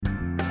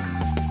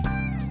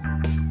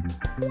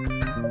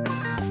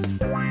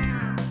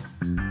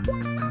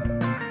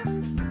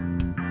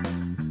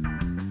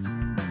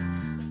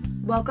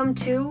Welcome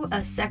to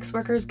A Sex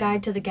Worker's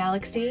Guide to the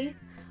Galaxy,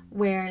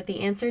 where the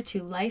answer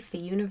to life, the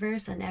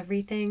universe, and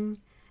everything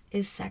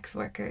is sex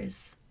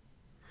workers.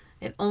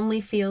 It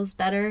only feels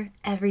better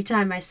every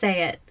time I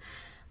say it.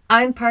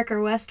 I'm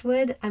Parker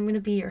Westwood. I'm going to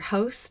be your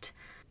host.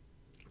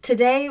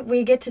 Today,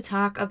 we get to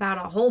talk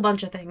about a whole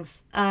bunch of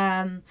things.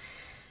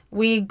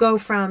 We go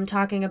from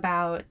talking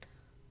about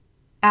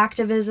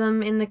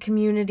activism in the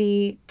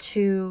community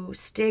to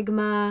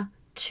stigma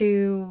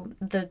to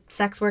the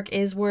sex work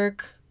is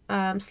work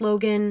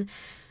slogan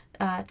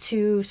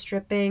to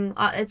stripping.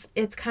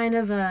 It's kind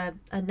of a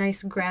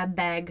nice grab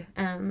bag,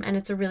 and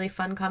it's a really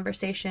fun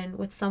conversation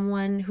with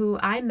someone who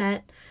I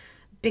met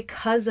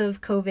because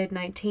of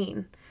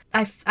COVID-19.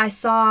 I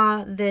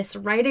saw this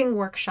writing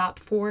workshop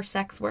for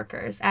sex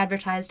workers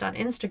advertised on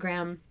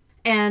Instagram,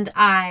 and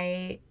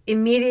I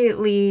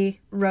immediately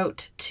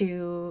wrote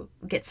to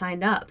get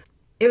signed up.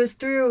 It was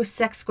through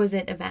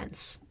Sexquisite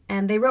Events,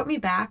 and they wrote me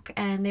back,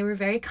 and they were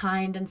very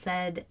kind and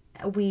said,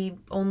 we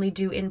only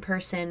do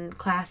in-person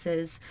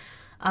classes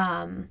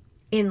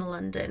in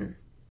London.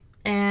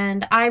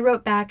 And I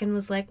wrote back and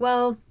was like,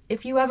 well,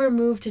 if you ever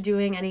move to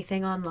doing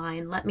anything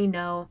online, let me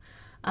know.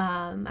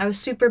 I was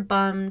super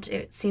bummed.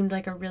 It seemed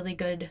like a really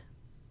good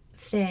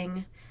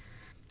thing.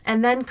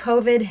 And then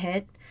COVID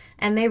hit,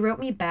 and they wrote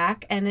me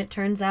back, and it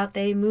turns out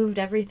they moved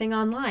everything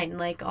online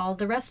like all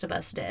the rest of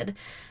us did.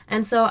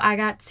 And so I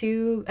got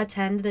to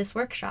attend this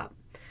workshop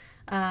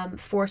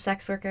for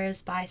sex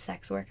workers by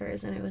sex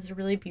workers, and it was a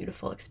really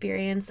beautiful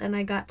experience. And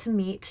I got to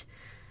meet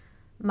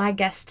my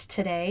guest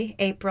today,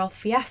 April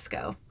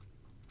Fiasco,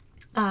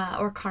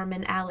 or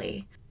Carmen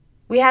Alley.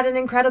 We had an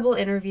incredible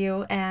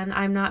interview, and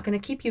I'm not going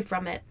to keep you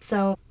from it,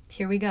 so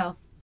here we go.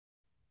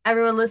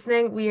 Everyone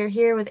listening, we are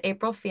here with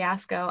April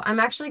Fiasco.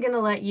 I'm actually going to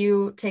let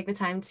you take the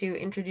time to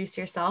introduce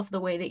yourself the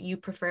way that you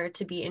prefer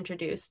to be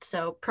introduced,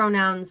 so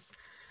pronouns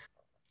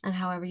and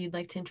however you'd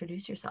like to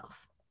introduce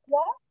yourself.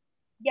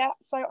 Yeah,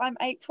 so I'm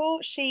April,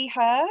 she,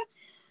 her.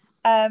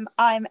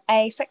 I'm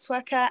a sex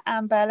worker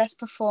and burlesque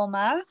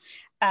performer,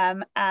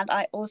 and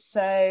I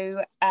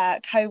also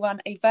co-run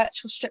a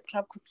virtual strip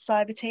club called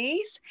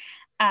Cybertease,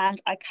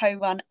 and I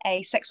co-run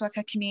a sex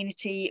worker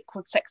community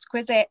called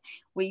Sexquisite.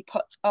 We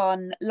put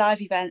on live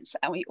events,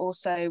 and we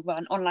also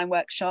run online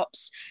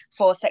workshops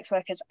for sex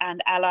workers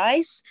and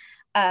allies.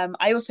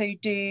 I also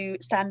do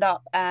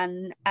stand-up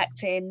and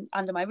acting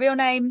under my real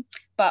name,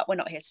 but we're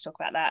not here to talk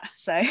about that,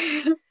 so...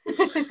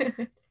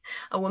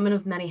 A woman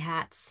of many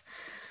hats.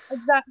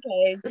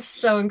 Exactly.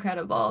 So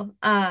incredible.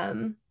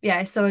 Yeah,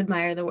 I so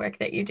admire the work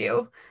that you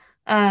do.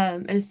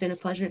 And it's been a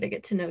pleasure to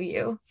get to know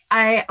you.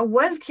 I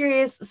was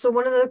curious, so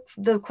one of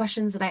the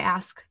questions that I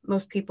ask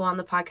most people on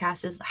the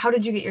podcast is, how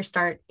did you get your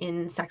start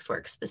in sex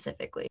work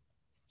specifically?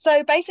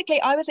 So basically,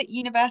 I was at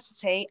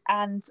university,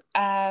 and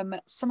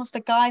some of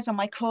the guys on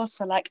my course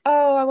were like,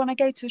 oh, I want to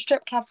go to a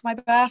strip club for my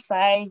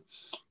birthday.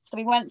 So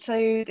we went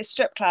to this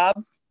strip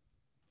club,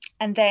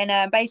 and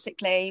then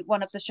basically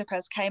one of the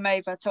strippers came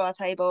over to our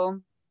table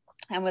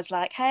and was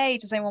like, hey,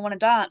 does anyone want to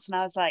dance? And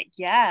I was like,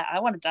 yeah, I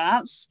want to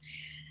dance.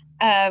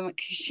 Because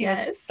she was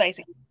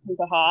basically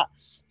super hot.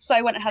 So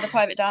I went and had a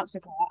private dance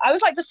with her. I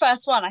was like the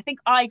first one. I think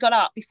I got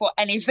up before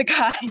any of the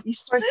guys. Of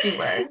course you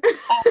were.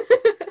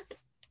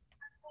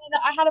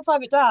 I had a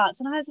private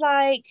dance, and I was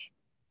like,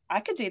 I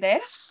could do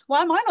this.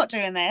 Why am I not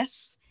doing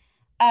this?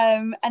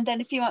 And then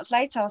a few months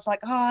later, I was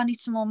like, oh, I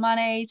need some more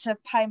money to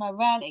pay my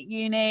rent at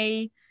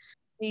uni.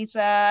 These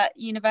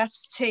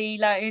university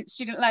loans,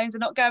 student loans are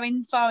not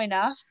going far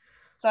enough.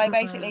 So I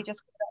basically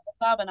just called up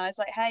the club, and I was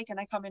like, hey, can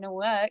I come in and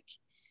work?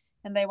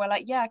 And they were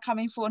like, yeah, come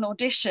in for an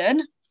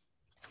audition,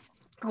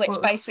 which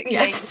basically,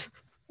 yes.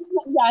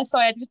 Yeah,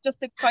 sorry, I just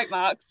did quote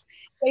marks.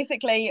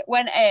 Basically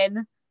went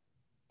in,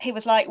 he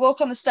was like,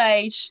 walk on the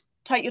stage,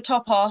 take your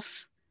top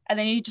off. And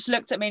then he just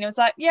looked at me and was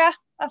like, yeah,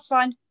 that's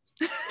fine.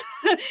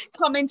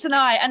 Come in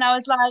tonight. And I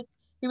was like,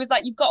 he was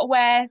like, you've got to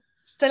wear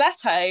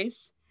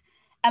stilettos.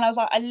 And I was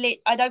like,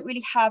 I don't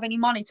really have any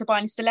money to buy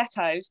any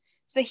stilettos.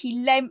 So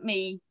he lent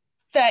me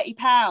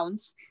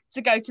 £30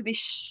 to go to this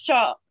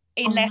shop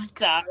in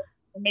Leicester,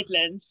 the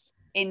Midlands,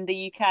 in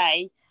the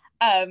UK.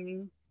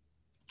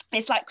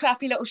 It's like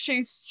crappy little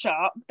shoe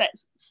shop that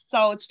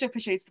sold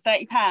stripper shoes for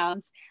 £30.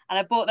 And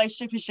I bought those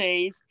stripper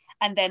shoes.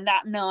 And then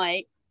that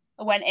night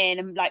I went in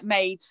and like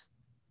made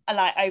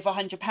like over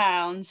 £100.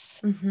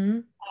 Mm-hmm.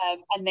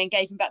 And then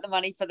gave him back the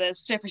money for the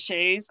stripper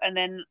shoes. And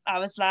then I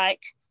was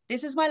like,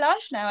 this is my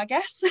life now, I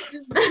guess.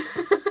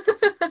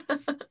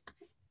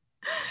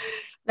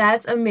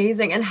 That's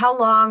amazing. And how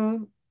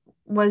long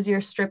was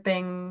your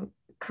stripping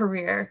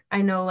career?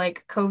 I know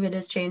like COVID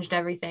has changed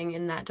everything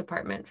in that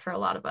department for a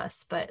lot of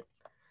us, but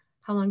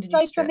how long did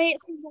you strip? For me,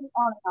 it's been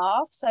on and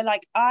off. So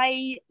like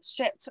I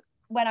stripped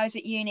when I was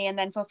at uni, and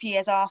then for a few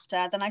years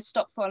after, then I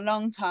stopped for a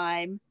long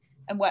time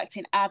and worked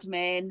in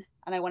admin,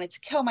 and I wanted to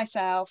kill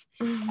myself.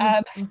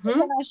 Mm-hmm.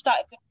 Then I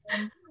started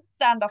doing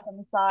stand up on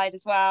the side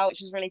as well,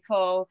 which was really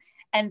cool.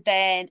 And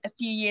then a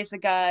few years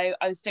ago,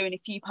 I was doing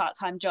a few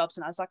part-time jobs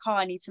and I was like, oh,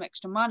 I need some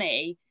extra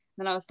money.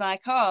 And I was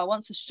like, oh,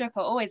 once a stripper,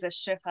 always a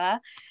stripper.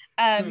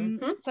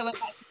 Mm-hmm. So I went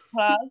back to the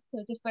club,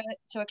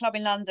 to a club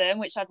in London,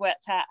 which I'd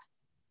worked at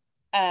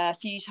a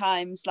few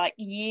times like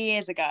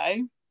years ago,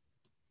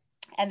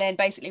 and then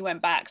basically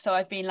went back. So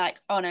I've been like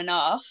on and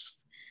off.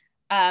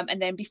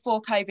 And then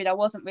before COVID, I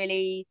wasn't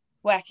really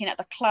working at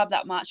the club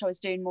that much. I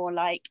was doing more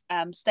like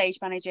stage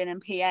managing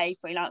and PA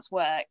freelance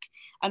work,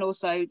 and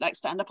also like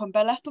stand up and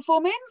burlesque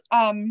performing.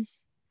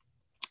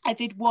 I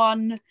did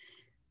one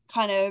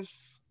kind of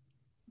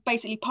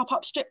basically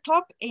pop-up strip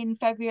club in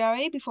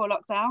February before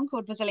lockdown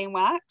called Brazilian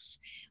Wax,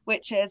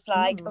 which is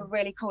like a Mm.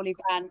 really cool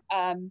event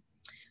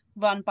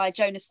run by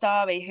Jonas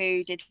Starry,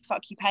 who did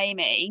Fuck You Pay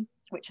Me,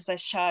 which is a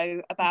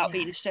show about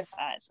being a stripper.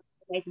 Yes. It's an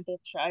amazing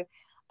theatre show.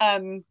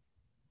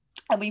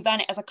 And we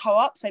ran it as a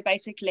co-op, so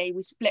basically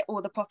we split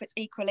all the profits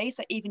equally.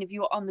 So even if you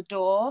were on the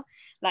door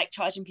like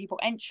charging people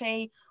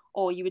entry,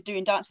 or you were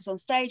doing dances on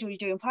stage, or you're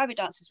doing private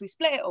dances, we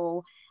split it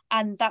all.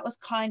 And that was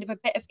kind of a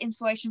bit of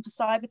inspiration for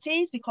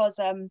Cybertees, because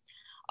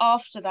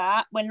after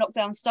that, when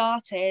lockdown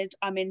started,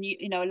 I mean,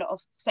 you know, a lot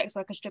of sex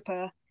worker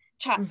stripper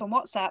chats Mm. on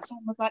WhatsApp.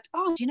 Someone was like,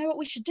 oh, do you know what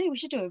we should do? We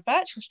should do a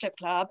virtual strip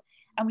club,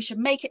 and we should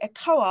make it a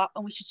co-op,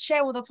 and we should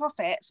share all the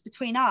profits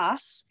between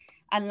us,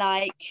 and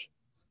like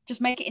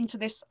just make it into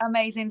this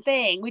amazing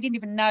thing. We didn't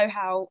even know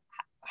how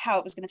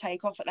it was going to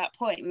take off at that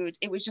point.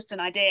 It was just an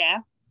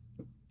idea.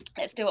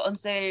 Let's do it on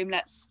Zoom.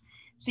 Let's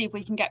see if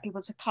we can get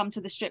people to come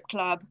to the strip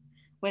club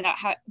without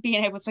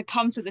being able to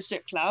come to the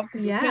strip club,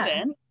 because we Yeah.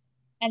 couldn't.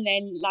 And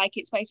then like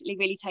it's basically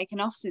really taken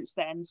off since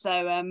then.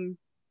 So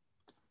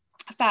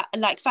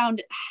I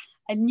found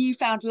a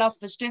newfound love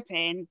for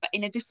stripping, but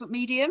in a different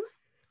medium.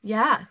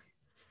 Yeah.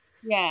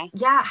 Yeah.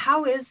 Yeah.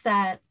 How is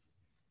that?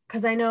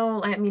 Because I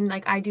know, I mean,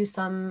 like I do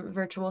some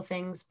virtual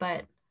things,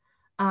 but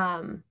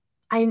um,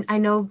 I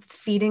know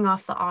feeding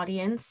off the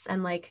audience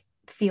and like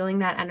feeling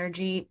that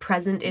energy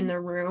present in the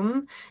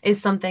room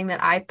is something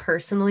that I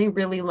personally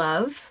really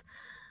love.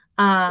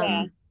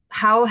 Yeah.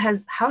 How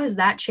has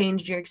that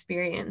changed your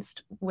experience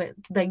with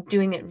like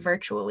doing it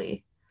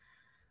virtually?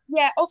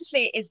 Yeah.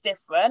 Obviously, it is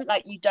different.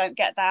 Like you don't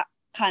get that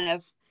kind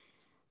of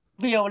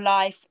real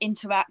life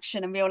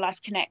interaction and real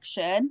life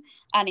connection.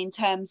 And in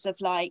terms of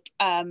like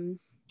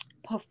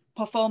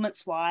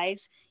performance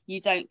wise,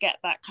 you don't get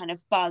that kind of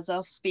buzz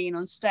off being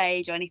on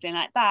stage or anything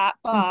like that.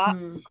 But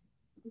Mm-hmm.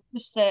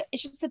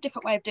 it's just a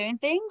different way of doing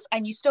things,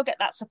 and you still get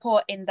that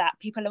support in that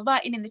people are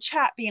writing in the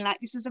chat being like,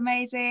 this is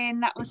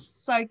amazing, that was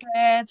so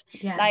good.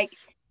 Like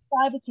Yes.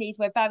 Cybertees,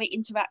 we're very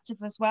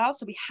interactive as well,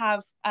 so we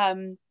have a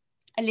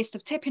list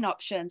of tipping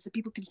options so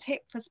people can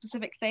tip for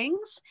specific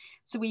things,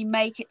 so we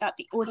make it that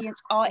the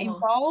audience are Cool.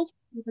 involved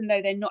even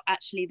though they're not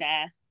actually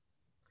there.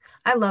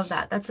 I love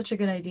that. That's such a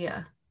good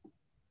idea.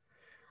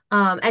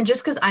 And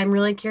just because I'm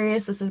really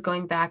curious, this is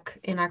going back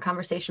in our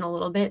conversation a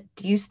little bit.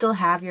 Do you still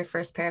have your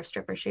first pair of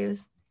stripper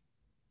shoes?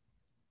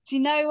 Do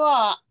you know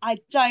what? I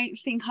don't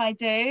think I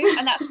do,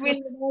 and that's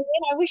really annoying.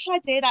 I wish I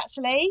did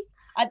actually.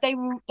 They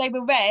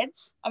were red.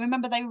 I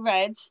remember they were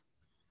red.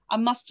 I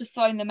must have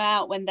thrown them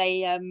out when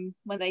they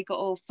got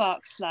all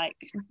fucked, like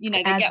you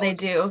know they As get they all.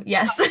 do,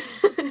 yes. But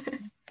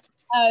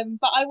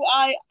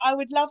I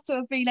would love to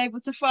have been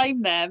able to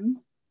frame them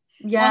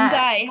one Yeah,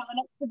 day, have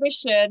an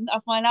exhibition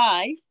of my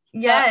life. But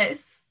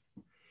yes.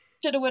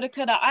 shoulda, woulda,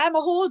 coulda. I am a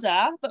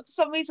hoarder, but for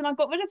some reason I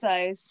got rid of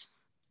those.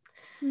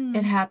 It Oh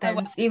well.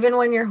 happens. Even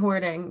when you're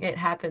hoarding, it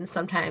happens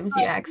sometimes.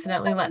 You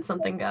accidentally let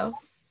something go.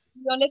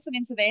 You're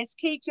listening to this,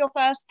 keep your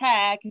first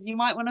pair because you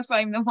might want to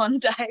frame them one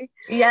day.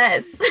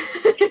 Yes.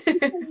 But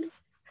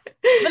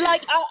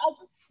like I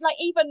just like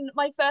even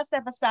my first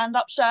ever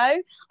stand-up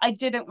show, I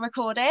didn't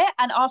record it.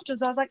 And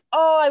afterwards I was like,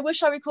 oh, I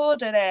wish I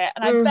recorded it.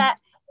 And I Mm, bet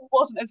it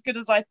wasn't as good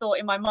as I thought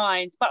in my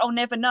mind, but I'll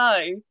never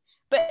know.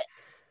 But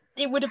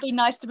it would have been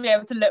nice to be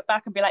able to look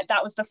back and be like,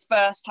 that was the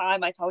first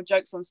time I told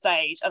jokes on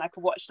stage and I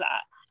could watch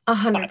that, but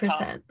I can't.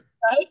 100%.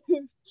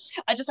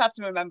 So I just have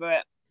to remember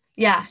it.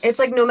 Yeah, it's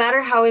like no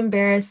matter how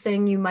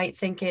embarrassing you might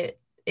think it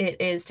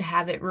is to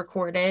have it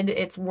recorded,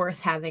 it's worth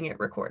having it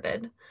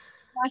recorded.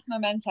 Nice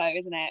memento,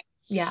 isn't it?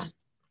 Yeah,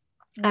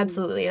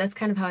 absolutely. That's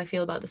kind of how I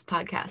feel about this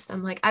podcast.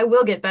 I'm like, I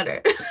will get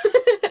better.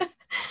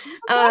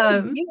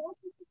 um, You know,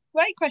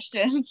 great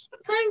questions.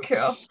 Thank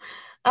you.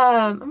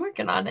 I'm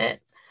working on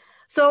it.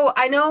 So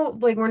I know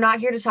like we're not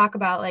here to talk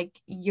about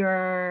like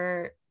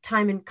your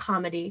time in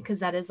comedy because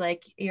that is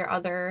like your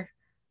other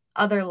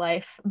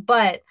life,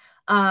 but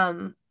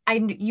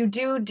you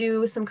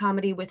do some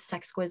comedy with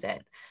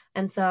Sexquisite.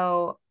 And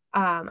so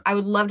I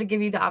would love to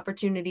give you the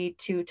opportunity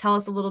to tell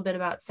us a little bit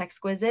about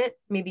Sexquisite,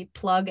 maybe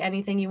plug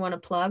anything you want to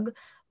plug,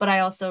 but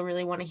I also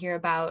really want to hear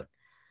about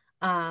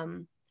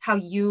how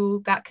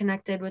you got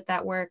connected with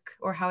that work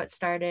or how it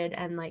started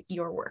and like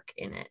your work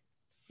in it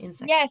in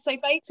sex. Yeah, so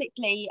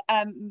basically,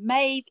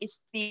 Maeve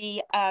is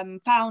the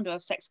founder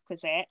of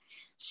Sexquisite.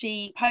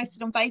 She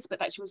posted on Facebook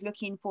that she was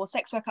looking for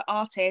sex worker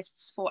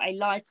artists for a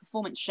live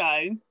performance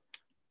show.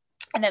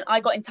 And then I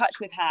got in touch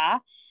with her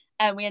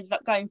and we ended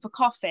up going for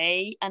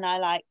coffee, and I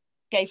like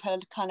gave her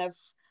kind of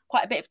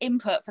quite a bit of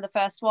input for the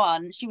first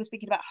one. She was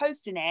thinking about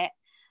hosting it,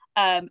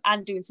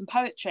 and doing some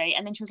poetry.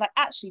 And then she was like,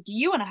 actually, do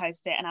you want to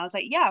host it? And I was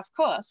like, yeah, of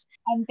course.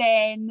 And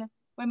then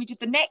when we did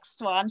the next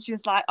one, she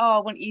was like, oh, I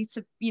want you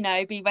to,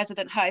 be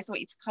resident host. I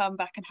want you to come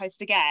back and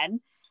host again.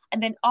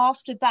 And then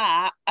after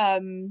that,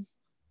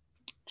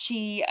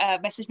 she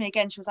messaged me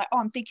again. She was like, oh,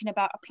 I'm thinking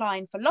about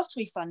applying for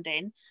lottery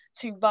funding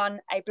to run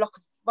a block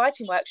of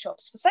writing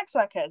workshops for sex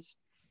workers.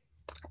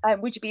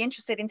 Would you be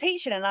interested in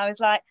teaching? And I was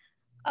like,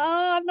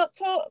 oh, I've not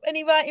taught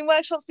any writing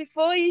workshops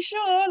before. Are you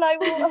sure? Like,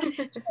 well, I'd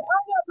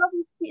love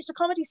you to teach the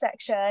comedy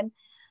section.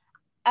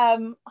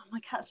 Oh, my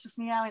cat's just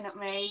meowing at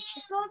me.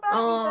 It's not about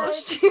oh, me,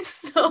 she's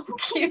so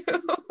cute. She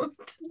loves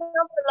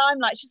the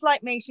limelight. She's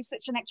like me. She's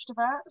such an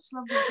extrovert. She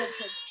loves the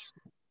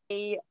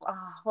attention.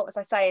 What was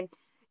I saying?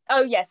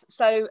 Oh, yes.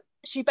 So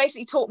she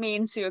basically talked me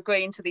into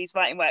agreeing to these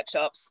writing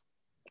workshops.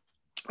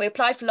 We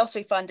applied for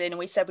lottery funding and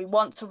we said we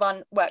want to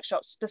run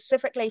workshops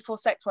specifically for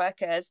sex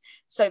workers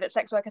so that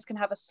sex workers can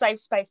have a safe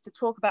space to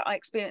talk about our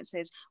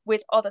experiences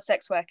with other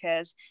sex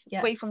workers,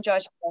 Yes. free from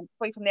judgment,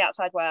 free from the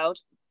outside world.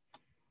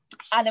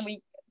 And then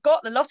we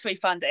got the lottery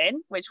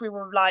funding, which we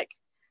were like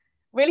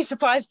really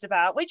surprised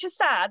about, which is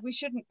sad. We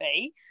shouldn't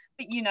be.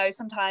 But,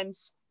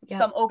 sometimes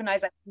some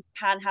organisations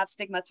can have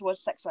stigma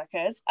towards sex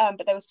workers,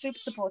 but they were super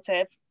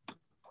supportive,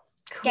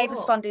 gave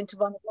us funding to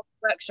run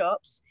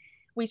workshops.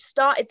 We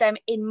started them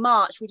in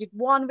March. We did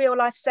one real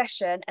life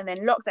session and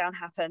then lockdown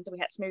happened and we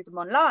had to move them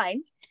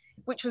online,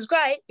 which was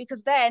great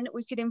because then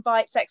we could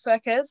invite sex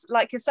workers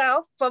like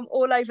yourself from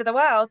all over the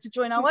world to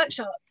join our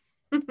workshops.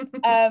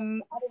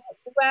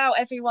 Wow,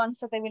 everyone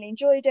said they really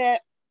enjoyed it.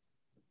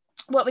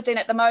 What we're doing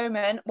at the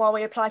moment while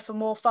we apply for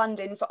more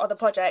funding for other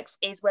projects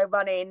is we're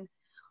running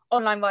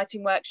online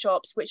writing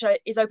workshops, which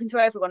is open to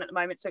everyone at the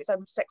moment. So it's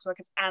open to sex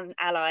workers and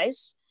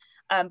allies.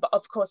 But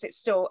of course, it's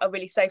still a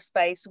really safe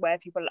space where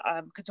people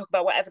can talk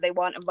about whatever they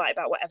want and write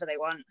about whatever they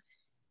want.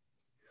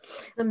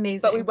 It's amazing.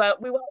 But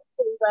we work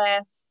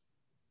where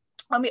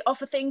when we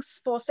offer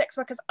things for sex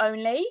workers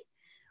only,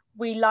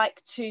 we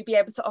like to be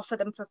able to offer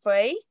them for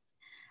free,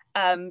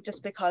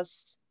 just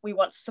because we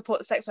want to support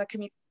the sex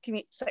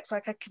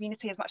worker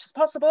community as much as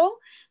possible.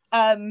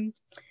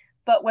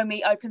 But when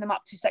we open them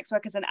up to sex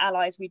workers and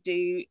allies, we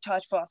do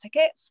charge for our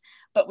tickets,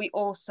 but we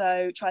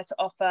also try to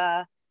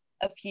offer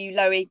a few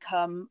low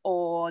income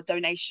or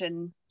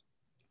donation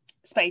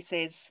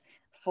spaces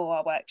for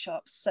our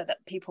workshops so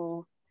that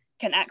people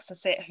can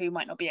access it who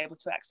might not be able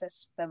to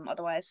access them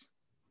otherwise.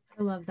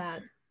 I love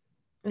that.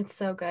 It's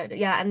so good.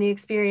 Yeah, and the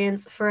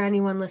experience for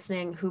anyone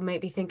listening who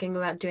might be thinking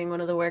about doing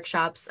one of the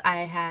workshops,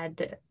 I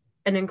had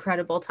an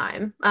incredible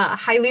time.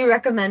 Highly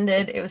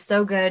recommended. It was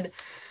so good.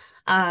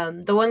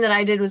 The one that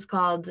I did was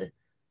called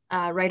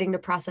Writing to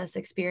Process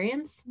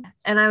Experience.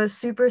 And I was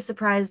super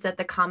surprised at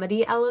the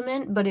comedy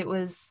element, but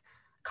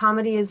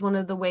comedy is one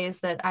of the ways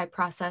that I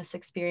process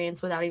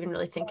experience without even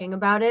really thinking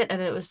about it.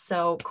 And it was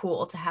so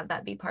cool to have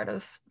that be part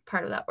of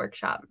that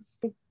workshop.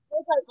 You're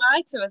a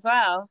great writer as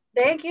well.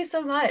 Thank you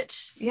so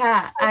much.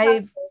 Yeah,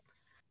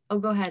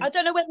 go ahead. I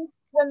don't know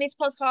when this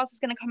podcast is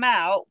going to come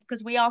out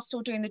because we are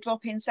still doing the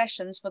drop-in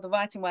sessions for the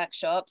writing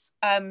workshops.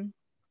 And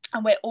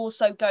we're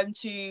also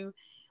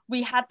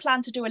we had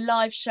planned to do a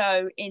live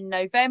show in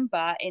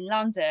November in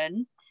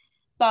London,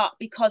 but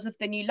because of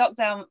the new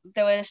lockdown,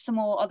 there were some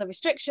more other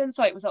restrictions.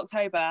 So it was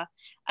October,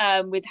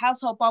 with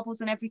household bubbles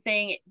and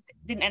everything, it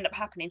didn't end up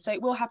happening. So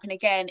it will happen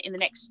again in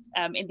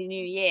the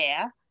new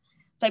year.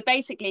 So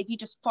basically, if you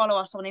just follow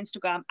us on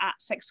Instagram at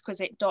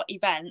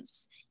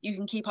sexquisite.events, you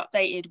can keep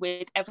updated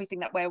with everything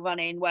that we're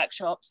running,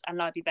 workshops and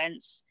live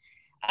events.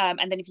 And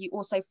then if you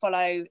also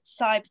follow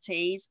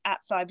Cybertease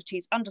at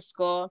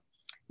cybertease_,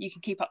 you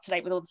can keep up to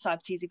date with all the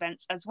Cybertease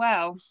events as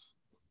well.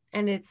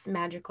 And it's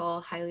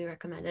magical, highly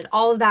recommended.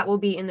 All of that will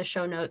be in the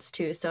show notes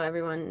too. So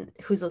everyone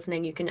who's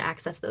listening, you can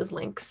access those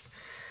links.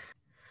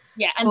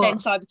 Yeah, and then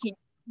Cybertease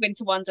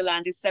Winter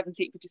Wonderland is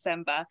 17th of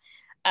December,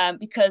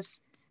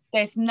 because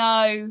there's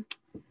no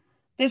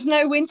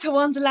Winter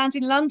Wonderland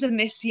in London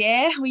this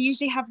year. We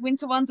usually have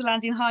Winter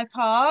Wonderland in Hyde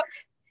Park,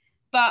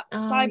 but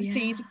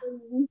Cybertease is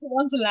bringing Winter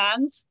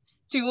Wonderland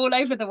to all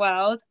over the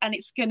world, and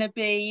it's going to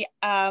be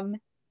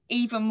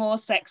even more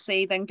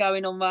sexy than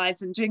going on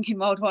rides and drinking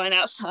mulled wine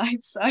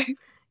outside. So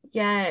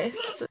yes,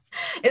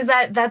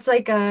 that's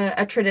like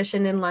a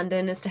tradition in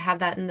London, is to have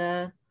that in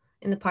the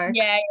park?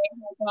 Yeah,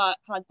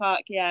 Hyde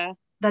Park, yeah.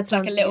 That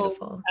sounds like a little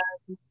beautiful.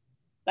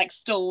 Like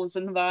stalls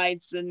and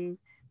rides and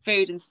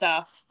food and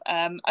stuff.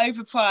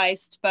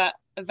 Overpriced, but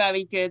a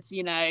very good,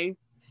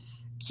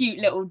 cute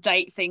little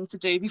date thing to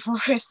do before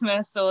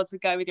Christmas or to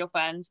go with your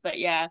friends. But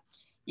yeah,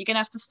 you're gonna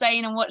have to stay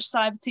in and watch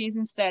Cybertease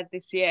instead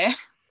this year.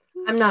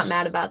 I'm not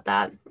mad about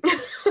that.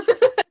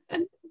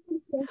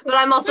 But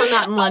I'm also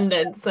not in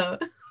London, so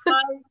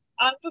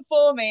I'm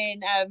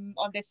performing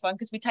on this one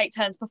because we take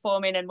turns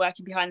performing and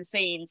working behind the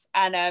scenes,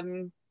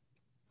 and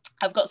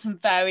I've got some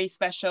very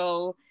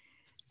special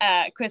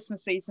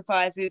Christmassy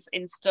surprises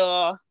in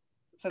store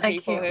for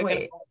people. I can't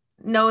wait.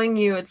 Knowing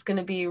you, it's going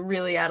to be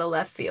really out of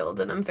left field,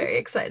 and I'm very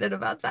excited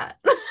about that.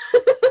 I've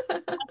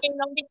been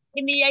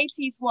in the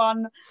 80s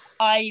one,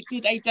 I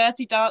did a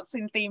Dirty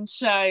Dancing themed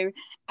show,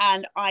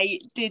 and I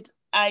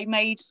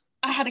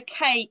had a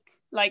cake,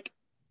 like,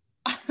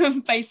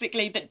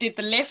 basically, that did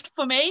the lift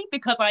for me,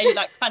 because I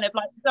like kind of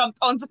like jumped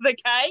onto the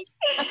cake.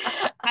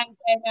 And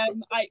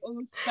then I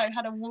also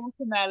had a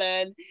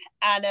watermelon,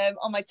 and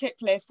on my tip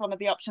list, one of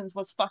the options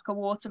was fuck a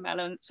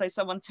watermelon. So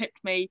someone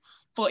tipped me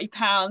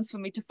 £40 for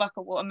me to fuck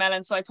a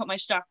watermelon. So I put my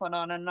strap on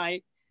and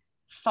I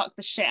fucked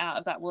the shit out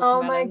of that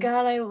Oh my watermelon.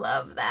 God, I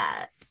love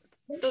that.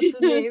 That's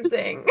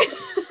amazing.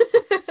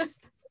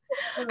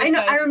 I know.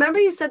 I remember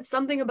you said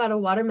something about a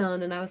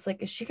watermelon, and I was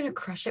like, is she gonna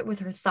crush it with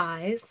her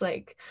thighs?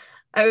 Like,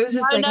 I was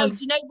just like, no. Do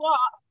you know what?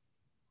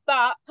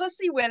 But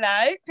Pussy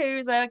Willow,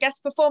 who's a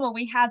guest performer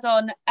we had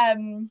on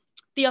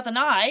the other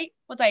night,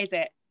 what day is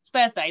it? It's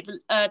Thursday,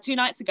 2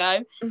 nights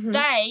ago. Mhm.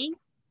 They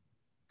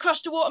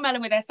crushed a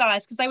watermelon with their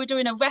thighs because they were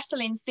doing a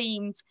wrestling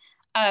themed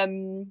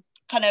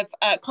kind of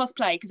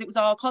cosplay, because it was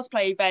our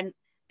cosplay event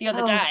the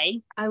other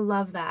day. I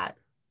love that.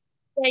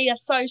 They are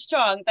so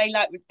strong. They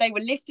were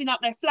lifting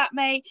up their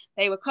flatmate.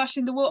 They were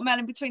crushing the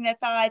watermelon between their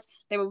thighs.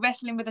 They were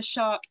wrestling with a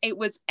shark. It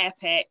was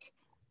epic.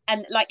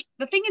 And like,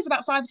 the thing is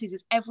about Cybertees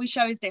is every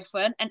show is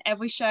different, and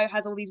every show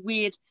has all these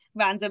weird,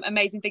 random,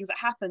 amazing things that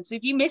happen. So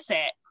if you miss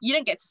it, you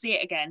don't get to see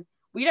it again.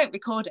 We don't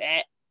record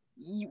it.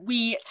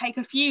 We take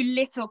a few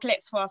little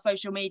clips for our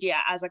social media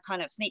as a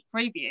kind of sneak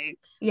preview.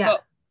 Yeah.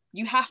 But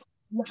you have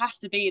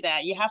to be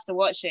there. You have to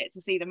watch it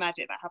to see the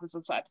magic that happens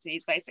on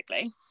Cybertees,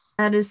 basically.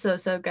 That is so,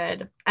 so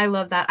good. I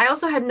love that. I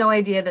also had no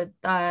idea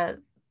that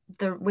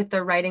with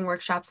the writing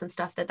workshops and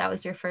stuff, that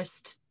was your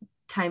first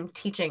time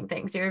teaching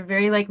things. You're a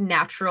very like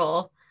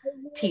natural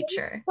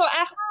teacher. So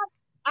I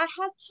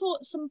had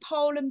taught some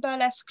pole and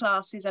burlesque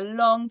classes a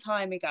long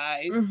time ago,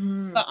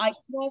 but I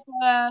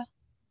never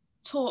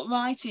taught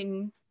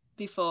writing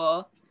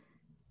before,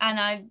 and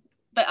I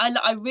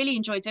really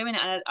enjoy doing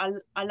it,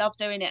 and I love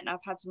doing it, and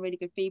I've had some really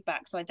good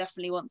feedback. So I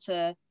definitely want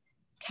to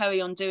carry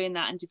on doing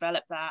that and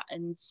develop that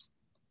and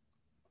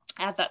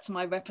add that to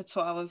my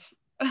repertoire of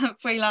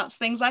freelance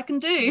things I can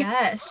do.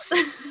 Yes.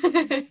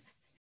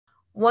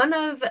 One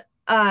of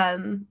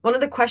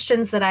the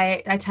questions that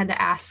I tend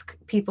to ask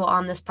people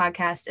on this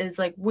podcast is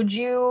like,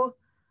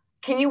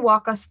 can you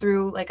walk us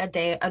through like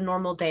a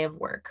normal day of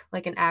work,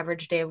 like an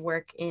average day of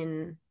work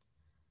in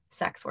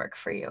sex work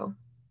for you?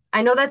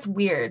 I know that's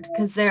weird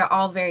because they're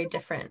all very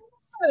different.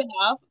 Fair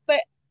enough,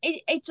 but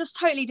it just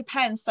totally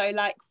depends. So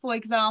like, for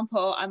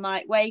example, I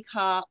might wake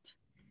up,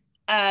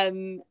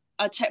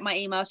 I'll check my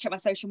emails, check my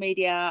social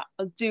media,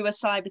 I'll do a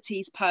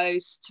Cybertees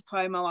post to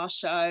promo our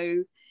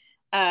show.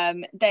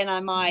 Then I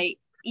might,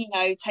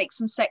 take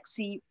some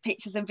sexy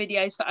pictures and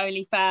videos for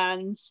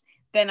OnlyFans.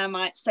 Then I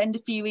might send a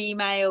few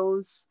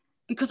emails,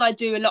 because I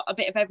do a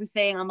bit of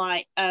everything. I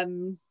might,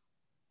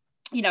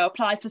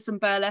 apply for some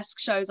burlesque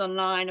shows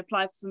online,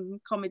 apply for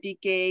some comedy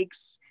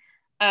gigs.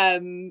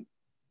 I'm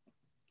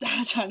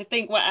trying to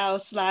think what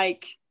else,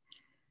 like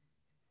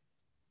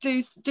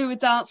do a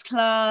dance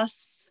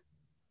class,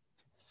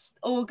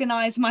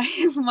 organize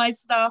my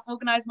stuff,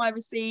 organize my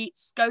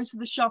receipts, go to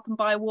the shop and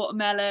buy a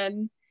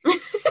watermelon.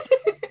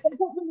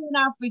 An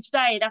average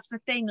day, that's the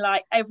thing,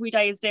 like every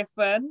day is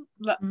different.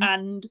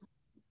 And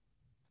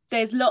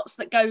there's lots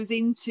that goes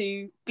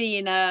into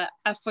being a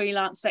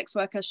freelance sex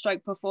worker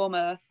stroke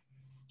performer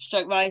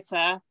stroke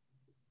writer.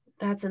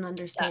 That's an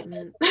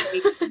understatement.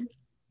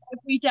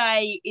 Every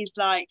day is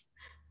like,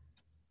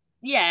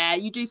 yeah,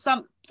 you do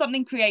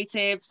something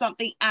creative,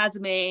 something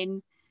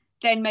admin,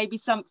 then maybe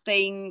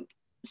something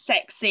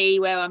sexy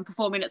where I'm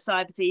performing at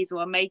Cybertees,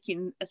 or I'm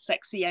making a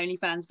sexy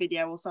OnlyFans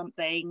video or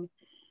something,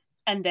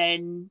 and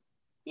then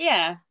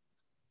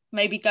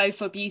maybe go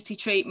for beauty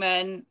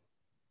treatment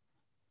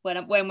when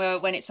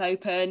it's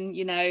open.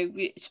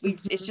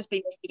 It's just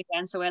been lifted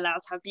again, so we're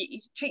allowed to have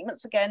beauty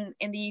treatments again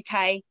in the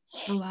UK.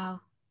 Oh wow.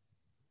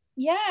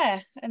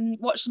 Yeah, and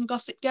watch some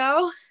Gossip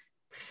Girl.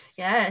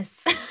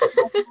 Yes.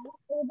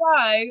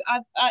 Although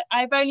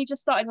I've only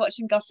just started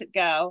watching Gossip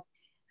Girl,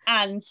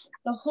 and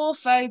the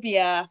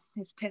whorephobia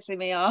is pissing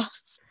me off.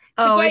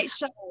 It's a great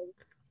show,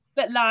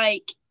 but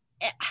like,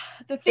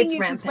 the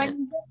thing is when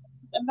you watch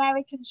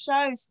American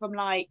shows from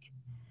like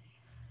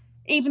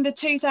even the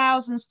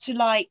 2000s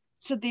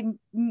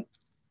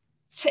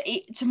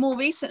to more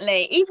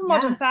recently, even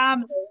Modern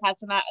Family had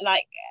some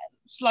like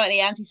slightly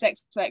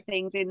anti-sex work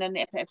things in an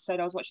episode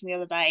I was watching the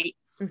other day.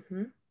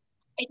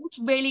 It just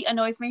really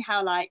annoys me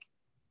how like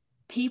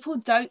people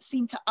don't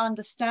seem to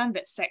understand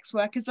that sex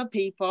workers are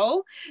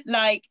people.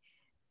 Like,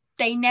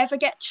 they never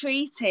get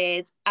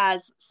treated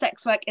as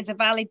sex work is a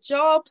valid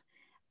job.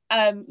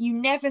 You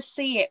never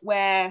see it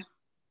where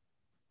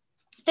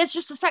there's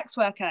just a sex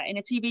worker in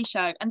a TV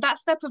show, and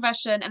that's their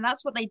profession, and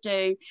that's what they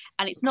do,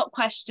 and it's not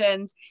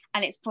questioned,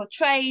 and it's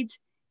portrayed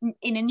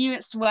in a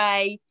nuanced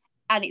way,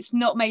 and it's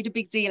not made a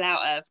big deal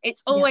out of.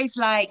 It's always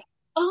like,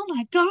 oh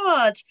my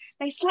God,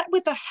 they slept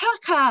with a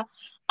hooker.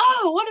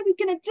 Oh, what are we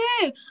gonna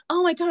do?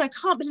 Oh my God, I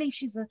can't believe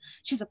she's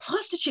a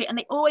prostitute. And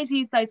they always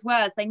use those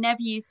words. They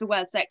never use the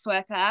word sex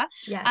worker.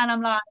 Yes. And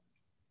I'm like,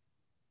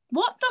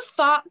 what the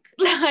fuck?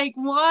 Like,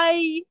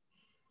 why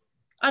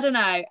I don't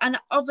know. And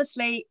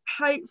obviously,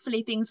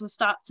 hopefully things will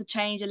start to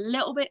change a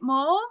little bit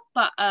more.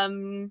 But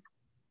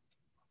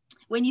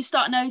when you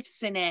start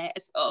noticing it,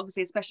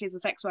 obviously, especially as a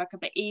sex worker,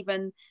 but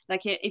even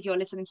like if you're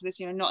listening to this,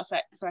 you're not a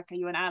sex worker,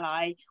 you're an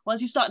ally.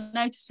 Once you start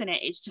noticing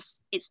it,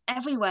 it's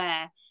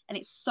everywhere, and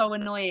it's so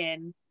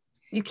annoying.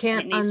 You And it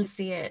can't needs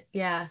to, unsee it.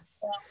 Yeah.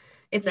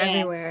 It's yeah.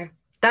 everywhere.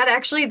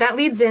 That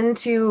leads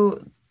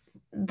into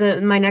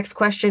the my next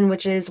question,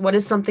 which is what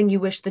is something you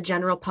wish the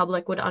general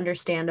public would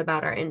understand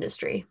about our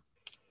industry?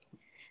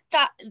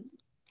 That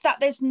that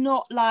there's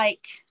not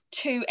like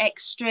two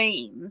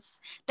extremes,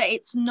 that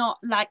it's not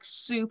like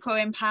super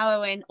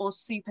empowering or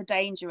super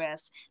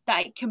dangerous,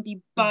 that it can be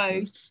Mm-hmm.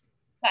 both,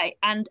 like,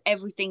 and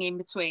everything in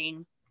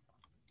between,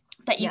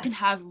 that you can Yes.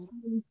 have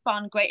really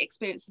fun, great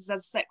experiences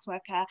as a sex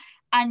worker,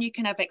 and you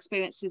can have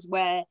experiences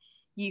where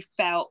you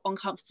felt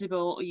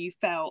uncomfortable or you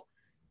felt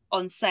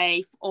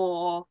unsafe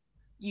or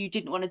you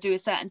didn't want to do a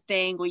certain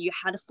thing or you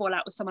had a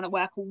fallout with someone at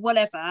work or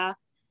whatever.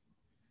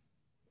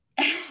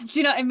 Do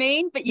you know what I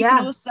mean? But you can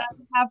Yeah. also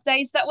have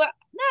days that were,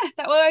 nah,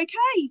 that were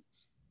okay.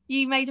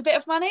 You made a bit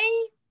of money,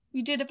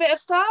 you did a bit of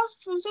stuff,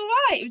 it was all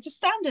right, it was just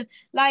standard.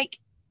 Like,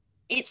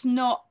 it's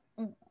not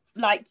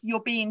like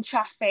you're being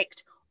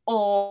trafficked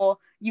or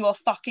you are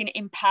fucking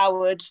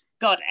empowered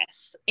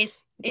goddess.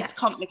 It's Yes.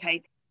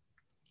 complicated,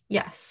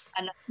 Yes.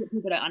 and that's what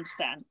people don't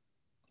understand.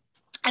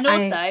 And I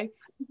also,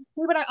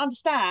 people don't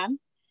understand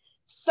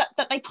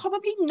that they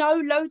probably know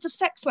loads of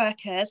sex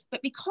workers,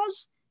 but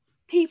because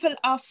people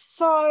are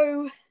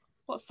so,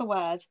 what's the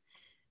word,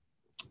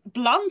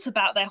 blunt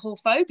about their whole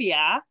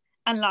phobia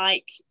and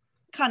like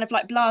kind of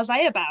like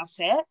blasé about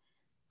it,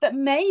 that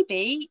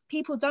maybe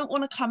people don't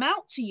want to come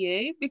out to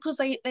you because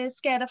they're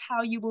scared of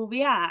how you will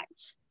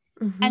react.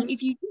 And mm-hmm.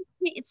 if you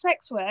treated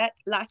sex work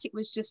like it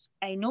was just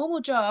a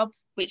normal job,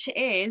 which it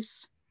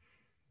is,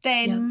 Yep.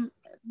 then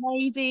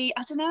maybe,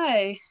 I don't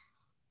know,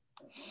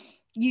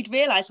 you'd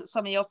realize that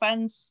some of your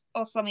friends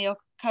or some of your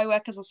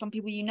co-workers or some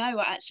people you know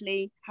are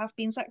actually have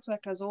been sex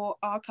workers or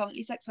are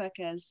currently sex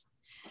workers.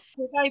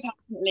 We're very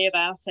passionately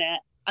about it.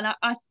 And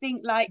I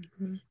think like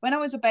Mm-hmm. when I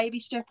was a baby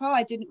stripper,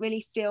 I didn't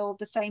really feel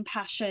the same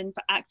passion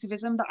for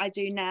activism that I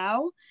do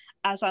now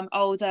as I'm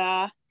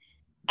older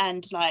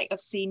and like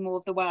I've seen more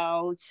of the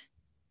world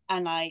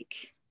and like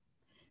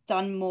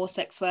done more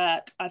sex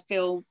work. I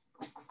feel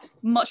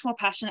much more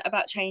passionate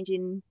about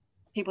changing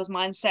people's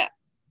mindsets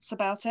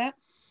about it.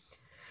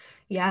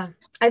 Yeah.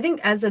 I think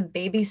as a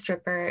baby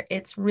stripper,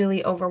 it's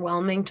really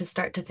overwhelming to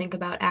start to think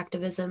about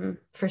activism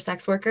for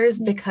sex workers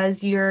Mm.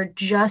 because you're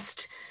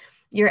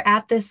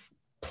at this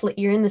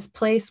you're in this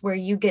place where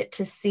you get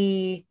to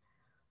see,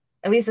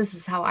 at least this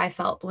is how I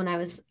felt when I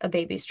was a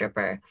baby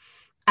stripper.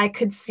 I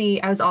could see,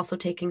 I was also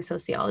taking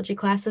sociology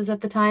classes at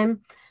the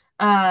time.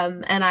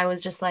 And I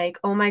was just like,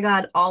 oh my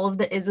God, all of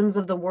the isms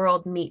of the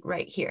world meet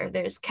right here.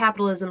 There's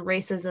capitalism,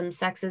 racism,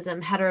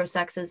 sexism,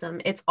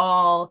 heterosexism. It's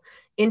all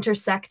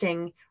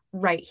intersecting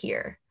right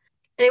here.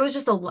 And it was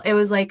it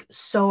was like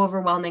so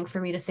overwhelming for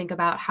me to think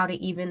about how to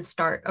even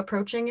start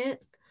approaching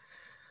it.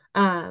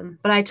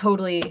 But I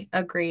totally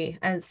agree,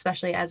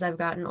 especially as I've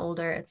gotten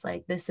older, it's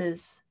like this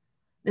is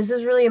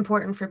really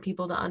important for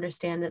people to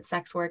understand that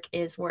sex work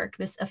is work.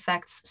 This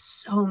affects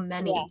so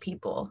many Yes.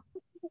 people.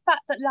 The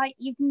fact that like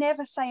you'd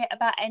never say it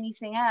about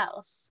anything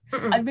else. I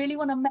Mm-mm. really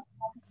want to make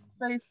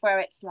a booth where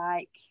it's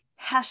like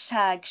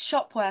hashtag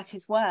shop work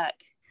is work,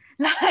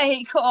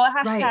 like, or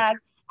Right. hashtag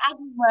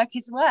admin work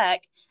is work,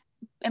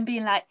 and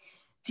being like,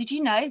 did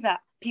you know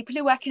that people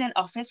who work in an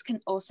office can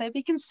also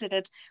be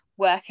considered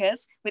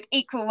workers with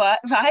equal work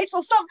rights,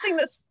 or something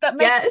that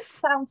makes it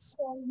Yes. sound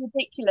so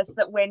ridiculous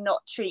that we're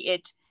not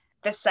treated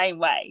the same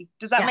way.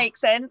 Does that Yeah. make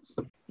sense?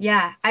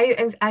 Yeah.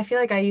 I feel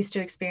like I used to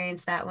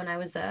experience that when I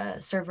was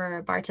a server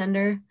or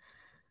bartender.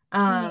 Mm.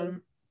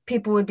 Um,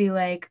 People would be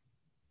like,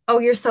 "Oh,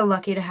 you're so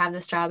lucky to have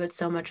this job. It's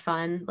so much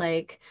fun."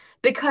 Like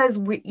because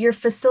you're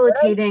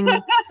facilitating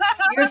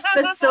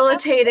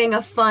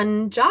a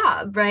fun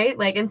job, right?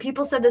 Like, and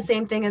people said the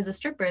same thing as a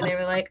stripper. They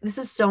were like, "This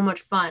is so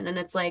much fun," and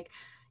it's like,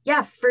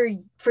 yeah,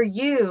 for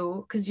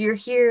you, because you're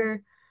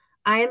here.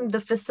 I am the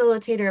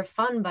facilitator of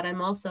fun, but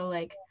I'm also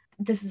like,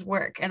 this is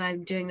work, and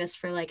I'm doing this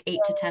for like 8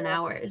 to 10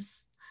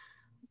 hours.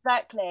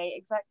 Exactly,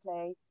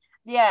 exactly.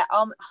 Yeah,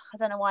 I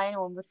don't know why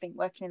anyone would think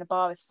working in a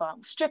bar is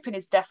fun. Stripping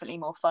is definitely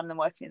more fun than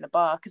working in a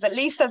bar because at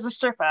least as a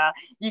stripper,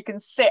 you can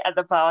sit at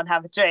the bar and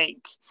have a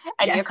drink,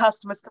 and your Yes,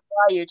 customers can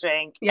buy you a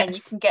drink, and you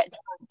yes. can get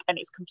drunk, and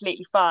it's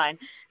completely fine.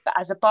 But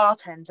as a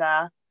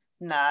bartender,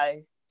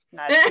 no,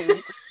 no,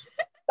 too.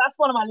 That's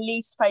one of my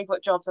least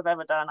favorite jobs I've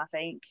ever done, I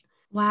think.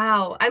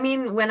 Wow. I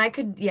mean, when I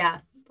could, yeah,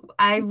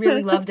 I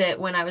really loved it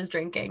when I was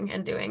drinking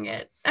and doing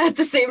it at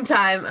the same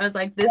time. I was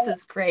like, this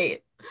is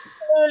great.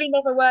 Really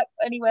never worked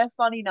anywhere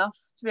fun enough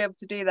to be able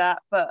to do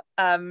that. But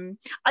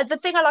the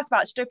thing I like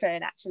about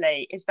stripping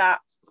actually is that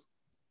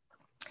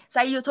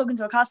say you're talking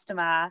to a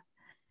customer,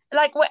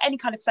 like what any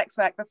kind of sex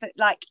work, but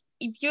like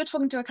if you're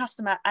talking to a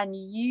customer and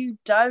you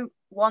don't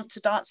want to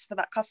dance for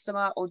that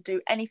customer or do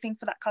anything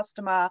for that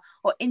customer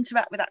or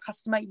interact with that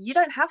customer, you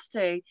don't have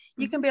to.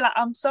 You can be like,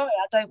 I'm sorry,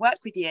 I don't work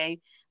with you.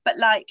 But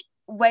like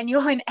when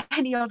you're in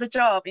any other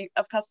job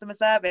of customer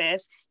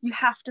service, you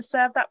have to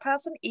serve that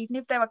person, even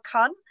if they're a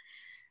cunt.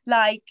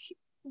 Like,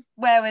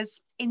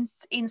 whereas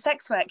in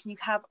sex work, you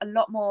have a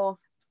lot more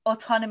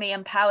autonomy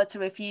and power to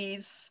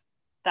refuse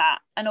that.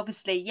 And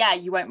obviously, yeah,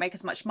 you won't make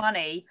as much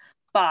money,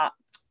 but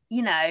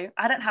you know,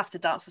 I don't have to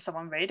dance for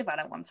someone rude if I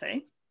don't want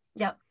to.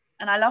 Yep.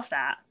 And I love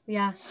that.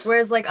 Yeah.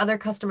 Whereas like other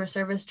customer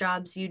service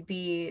jobs, you'd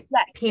be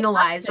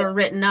penalized or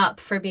written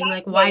up for being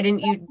like, why didn't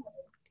you?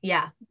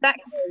 Yeah.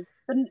 Exactly.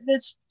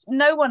 There's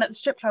no one at the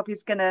strip club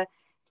is gonna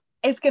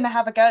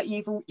have a go at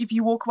you if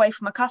you walk away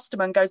from a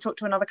customer and go talk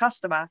to another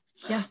customer.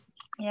 Yeah.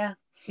 Yeah.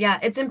 Yeah.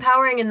 It's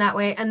empowering in that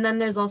way. And then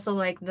there's also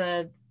like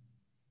the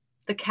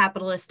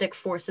capitalistic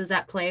forces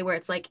at play where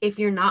it's like, if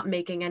you're not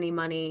making any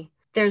money,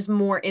 there's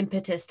more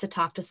impetus to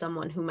talk to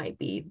someone who might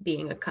be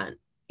being a cunt,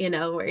 you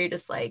know, where you're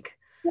just like,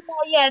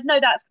 yeah,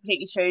 no, that's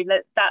completely true.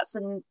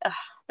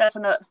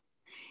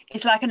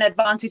 It's like an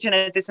advantage and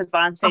a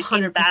disadvantage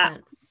 100%. in that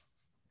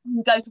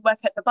you go to work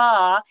at the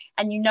bar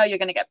and you know you're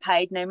going to get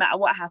paid no matter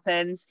what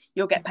happens.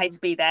 You'll get paid to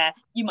be there.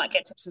 You might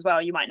get tips as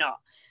well, you might not.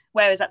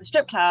 Whereas at the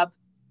strip club,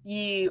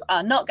 you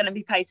are not going to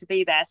be paid to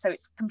be there, so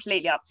it's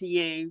completely up to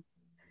you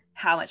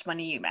how much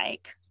money you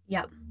make.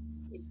 Yep.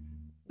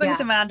 Swings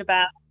and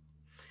roundabouts.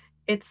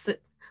 It's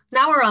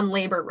now we're on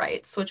labor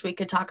rights, which we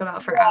could talk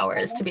about for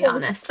hours, to be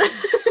honest.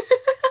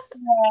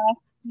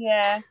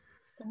 Yeah.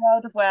 The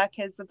world of work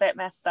is a bit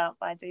messed up,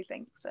 I do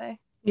think so.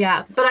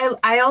 Yeah, but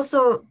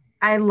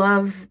I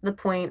love the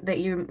point that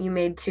you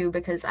made too,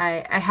 because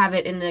I have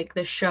it in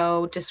the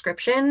show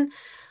description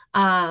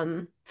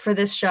for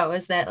this show,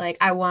 is that like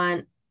I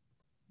want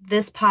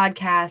this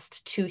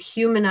podcast to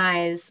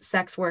humanize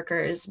sex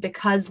workers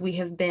because we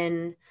have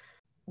been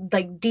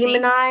like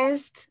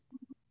demonized.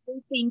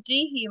 We've been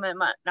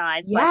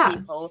dehumanized by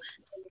people.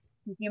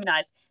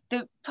 Dehumanized.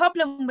 The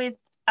problem with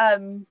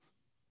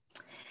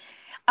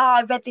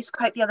I read this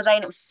quote the other day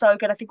and it was so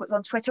good. I think it was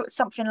on Twitter. It was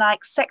something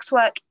like, sex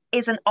work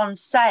isn't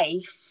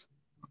unsafe.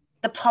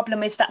 The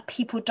problem is that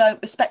people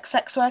don't respect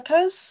sex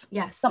workers.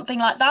 Yes. Something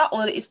like that.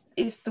 Or is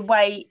the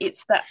way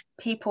it's that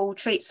people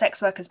treat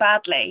sex workers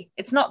badly.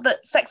 It's not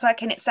that sex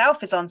work in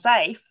itself is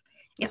unsafe.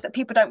 It's that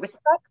people don't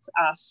respect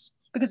us.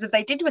 Because if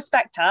they did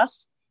respect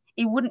us,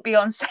 it wouldn't be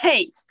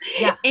unsafe.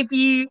 Yeah. If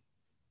you,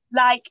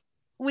 like,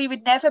 we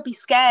would never be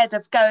scared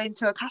of going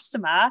to a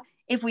customer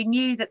if we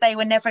knew that they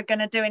were never going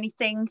to do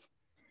anything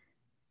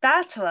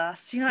bad to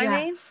us. You know what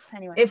I mean?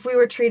 Anyway. If we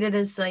were treated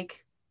as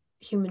like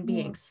human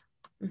beings.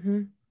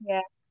 Mm-hmm.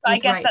 Yeah. I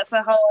guess that's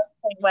the whole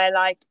thing where,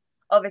 like,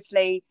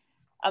 obviously,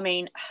 I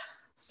mean,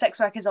 sex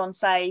work is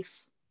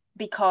unsafe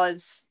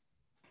because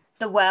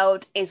the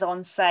world is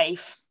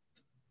unsafe,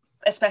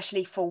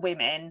 especially for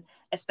women,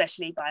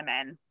 especially by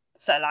men.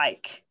 So,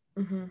 like,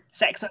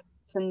 sex work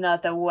is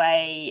another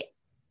way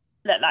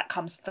that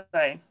comes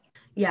through.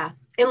 Yeah.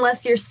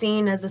 Unless you're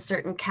seen as a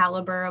certain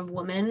caliber of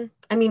woman.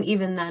 I mean,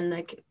 even then,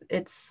 like,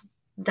 it's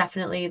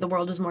definitely, the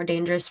world is more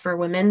dangerous for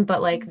women,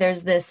 but like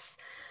there's this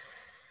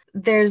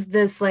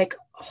like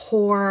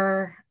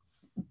whore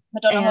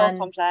Madonna whore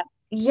complex.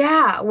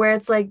 Yeah, where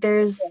it's like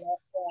there's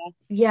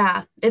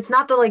it's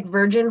not the like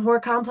virgin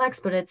whore complex,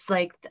 but it's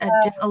like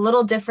a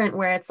little different,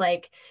 where it's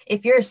like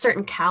if you're a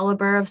certain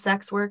caliber of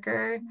sex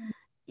worker,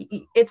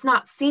 it's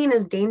not seen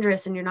as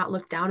dangerous and you're not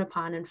looked down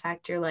upon. In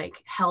fact, you're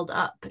like held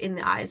up in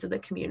the eyes of the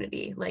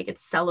community. Like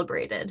it's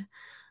celebrated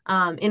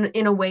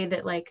in a way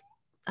that like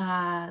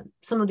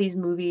some of these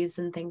movies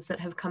and things that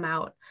have come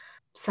out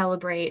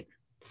celebrate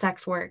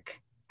sex work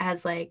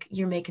as like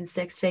you're making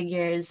six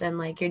figures and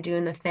like you're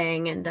doing the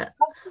thing and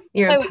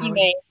you're what you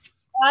mean.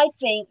 I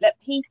think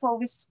that people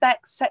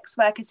respect sex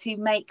workers who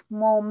make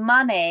more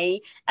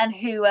money and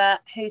who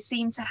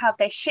seem to have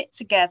their shit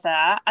together.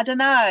 I don't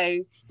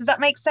know. Does that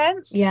make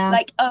sense? Yeah.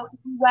 Like,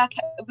 you work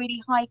at a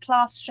really high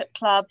class strip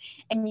club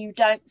and you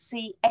don't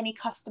see any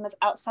customers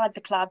outside the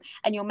club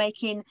and you're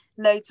making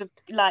loads of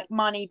like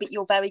money, but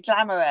you're very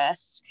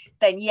glamorous.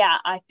 Then yeah,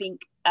 I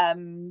think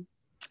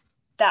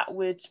that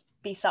would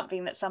be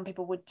something that some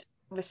people would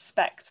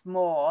respect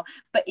more.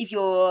 But if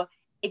you're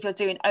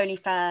doing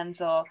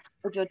OnlyFans, or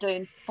if you're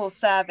doing full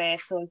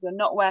service, or if you're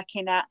not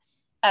working at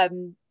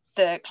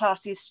the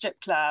classiest strip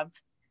club,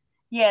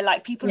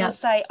 like people will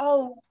say,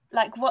 oh,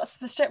 like what's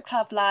the strip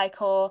club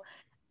like, or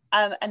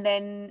and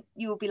then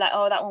you'll be like,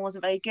 oh, that one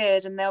wasn't very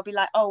good, and they'll be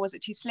like, oh, was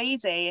it too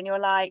sleazy? And you're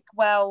like,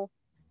 well,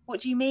 what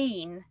do you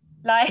mean?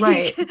 Like,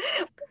 right.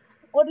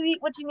 what do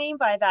you mean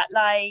by that?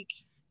 Like,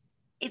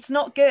 it's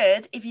not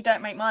good if you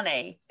don't make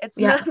money. It's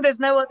there's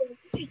no other,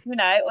 or if you're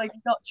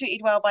not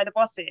treated well by the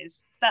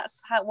bosses.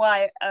 That's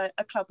why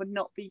a club would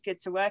not be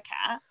good to work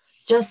at.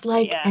 Just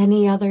like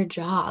any other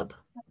job.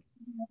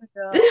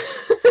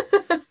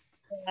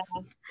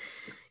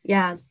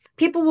 Yeah.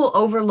 People will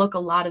overlook a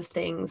lot of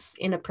things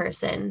in a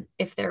person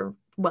if they're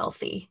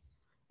wealthy,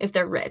 if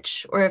they're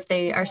rich, or if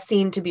they are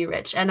seen to be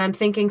rich. And I'm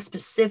thinking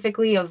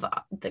specifically of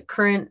the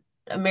current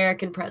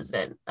American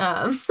president.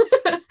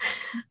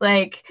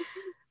 Like,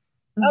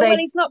 Oh well, like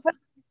he's not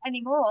president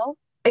anymore.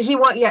 he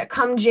won't yet.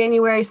 Come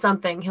January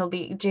something, he'll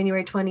be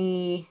January Oh, is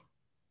 21st,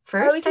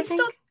 I he still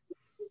think.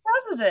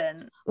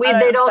 president? We I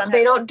don't understand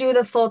they how. don't do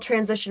the full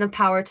transition of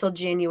power till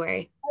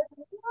January.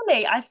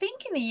 Really, I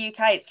think in the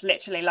UK it's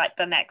literally like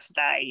the next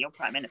day your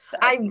prime minister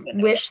has I been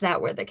wish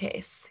that were the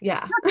case.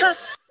 Yeah. I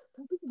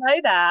didn't know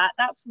that.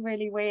 That's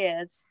really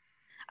weird.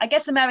 I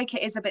guess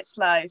America is a bit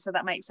slow, so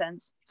that makes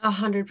sense.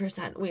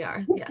 100% we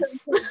are. Yes.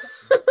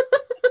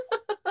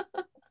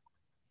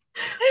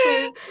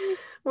 we're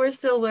we're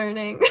still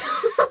learning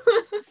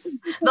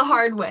the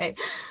hard way.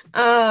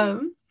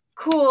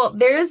 Cool.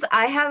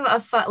 I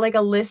have like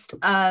a list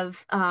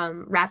of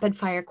rapid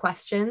fire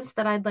questions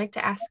that I'd like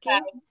to ask you,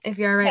 if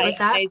you're all right with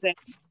that. Amazing.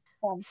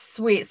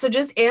 Sweet. So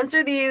just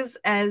answer these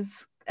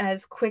as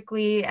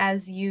quickly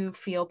as you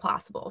feel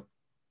possible.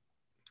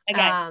 Okay.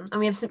 And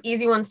we have some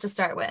easy ones to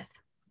start with.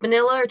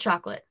 Vanilla or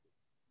chocolate?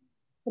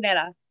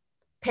 Vanilla.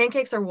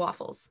 Pancakes or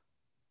waffles?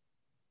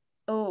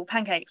 Oh,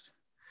 pancakes.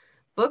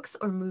 Books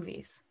or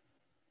movies?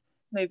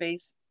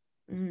 Movies.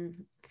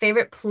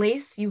 Favorite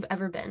place you've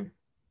ever been?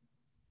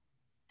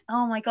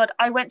 Oh my God.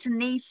 I went to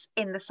Nice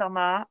in the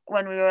summer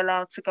when we were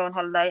allowed to go on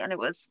holiday and it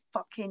was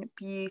fucking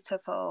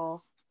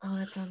beautiful. Oh,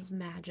 that sounds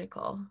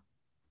magical.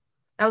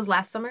 That was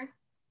last summer?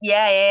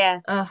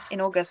 Yeah. Ugh,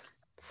 in August.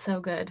 so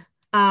good.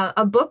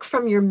 A book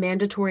from your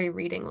mandatory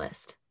reading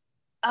list?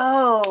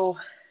 Oh,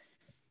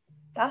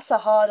 that's a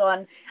hard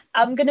one.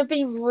 I'm gonna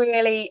be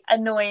really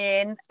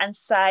annoying and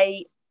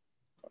say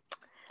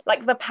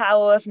like The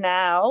Power of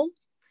Now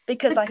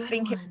because It's a I good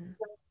think one.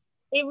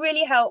 it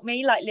really helped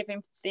me like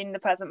living in the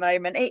present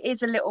moment. It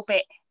is a little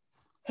bit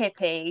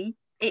hippie.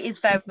 It is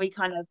very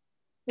kind of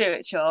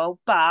spiritual,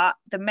 but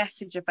the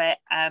message of it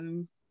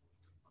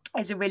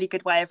is a really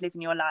good way of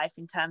living your life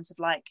in terms of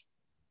like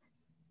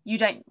you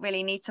don't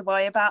really need to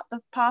worry about the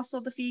past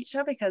or the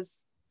future because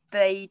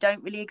they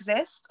don't really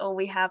exist. All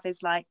we have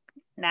is like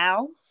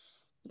now.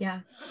 Yeah.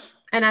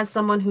 And as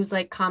someone who's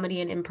like comedy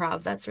and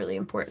improv, that's really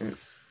important.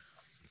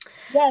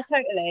 Yeah,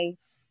 totally.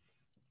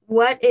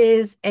 What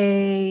is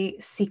a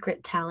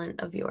secret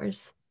talent of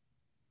yours?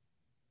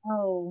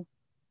 Oh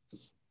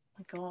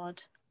my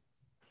God.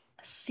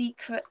 A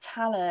secret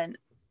talent.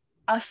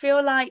 I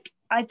feel like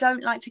I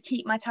don't like to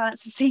keep my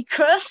talents a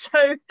secret,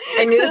 so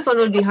I knew this one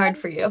would be hard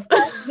for you.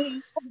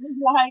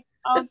 like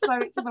I'll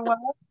show it to the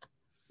world.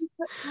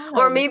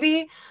 Or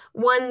maybe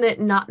one that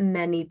not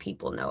many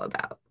people know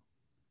about.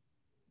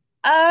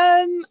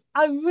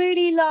 I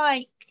really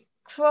like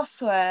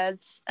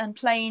crosswords and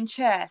playing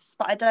chess,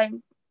 but I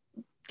don't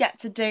get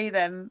to do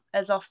them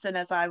as often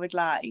as I would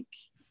like.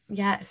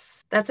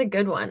 Yes, that's a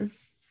good one.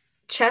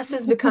 Chess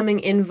is becoming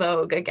in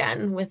vogue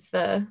again with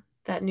that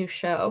new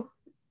show,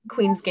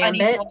 Queen's I need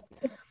to Gambit. watch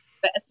it,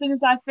 but as soon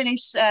as I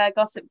finish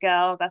Gossip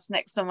Girl, that's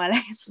next on my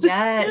list.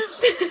 Yes.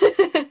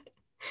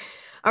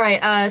 All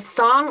right,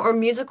 song or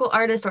musical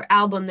artist or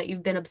album that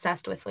you've been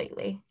obsessed with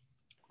lately?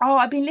 Oh,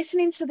 I've been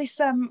listening to this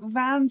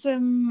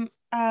random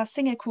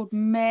singer called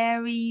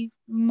Mary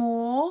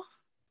Moore.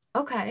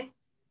 Okay.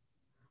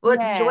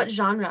 Yeah, What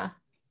genre?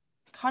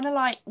 kind of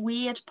like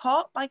weird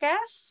pop, I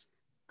guess.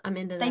 I'm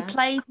into They that.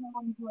 played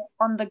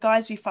on the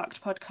Guys We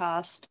Fucked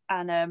podcast,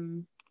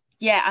 and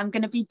yeah, I'm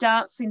gonna be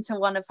dancing to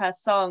one of her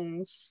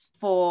songs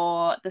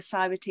for the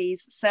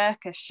Cyberities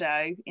Circus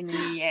show in the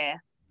new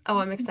year. Oh,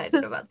 I'm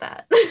excited about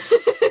that.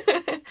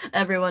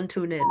 Everyone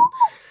tune in.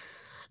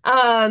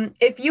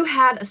 If you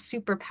had a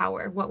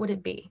superpower, what would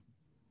it be?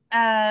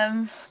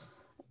 Um,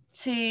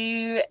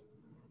 to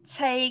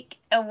take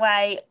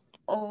away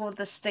all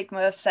the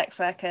stigma of sex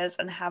workers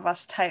and have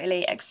us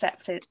totally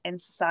accepted in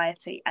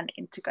society and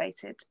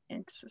integrated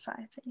into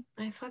society.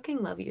 I fucking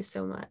love you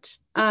so much.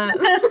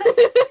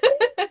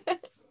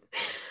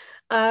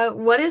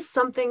 What is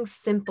something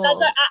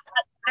simple?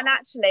 And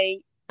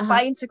actually, Uh-huh.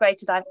 by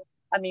integrated, I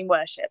mean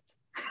worshipped.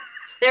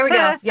 There we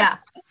go. Yeah.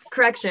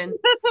 Correction.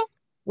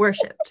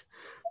 Worshipped.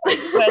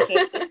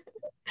 Worshipped.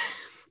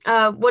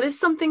 What is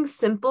something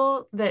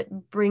simple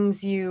that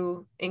brings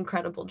you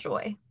incredible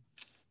joy?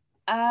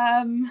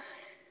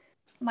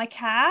 My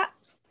cat.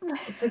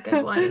 It's a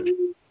good one.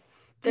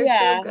 They're so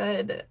Yeah.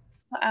 good.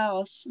 What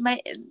else?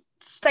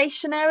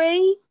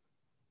 Stationery.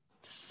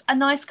 A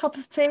nice cup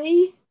of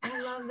tea.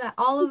 I love that.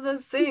 All of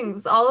those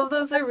things. All of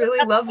those are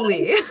really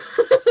lovely.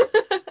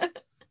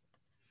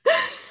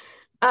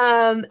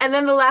 And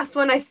then the last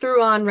one I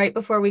threw on right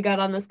before we got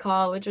on this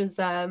call, which was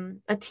a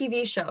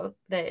TV show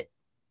that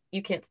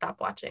you can't stop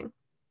watching.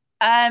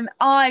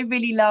 I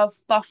really love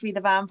Buffy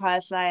the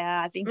Vampire Slayer.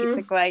 I think it's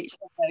a great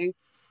show.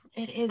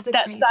 It is a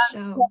That great stands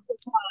show.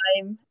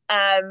 the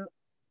time.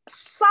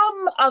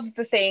 Some of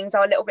the things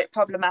are a little bit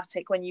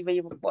problematic when you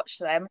rewatch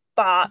them,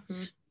 but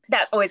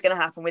that's always going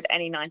to happen with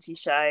any 90s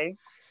show.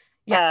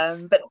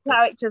 Yes. But the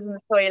characters and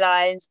the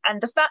storylines and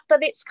the fact that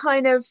it's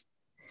kind of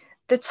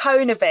the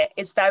tone of it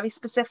is very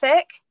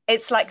specific.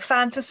 It's like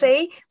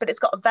fantasy, but it's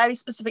got a very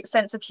specific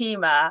sense of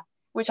humor,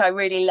 which I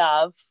really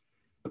love.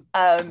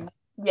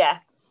 Yeah.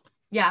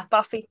 Yeah.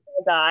 Buffy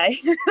die.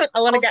 I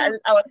want to get.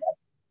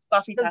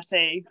 Buffy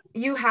tattoo.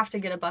 You have to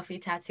get a Buffy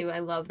tattoo. I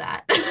love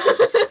that.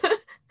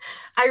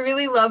 I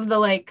really love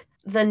the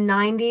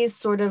 90s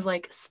sort of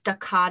like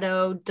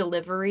staccato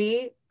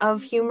delivery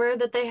of humor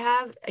that they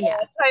have. Yeah.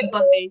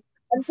 Totally.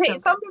 And So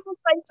some good. people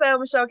say Sarah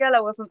Michelle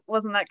Gellar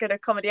wasn't that good a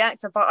comedy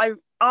actor, but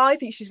I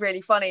think she's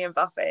really funny in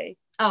Buffy.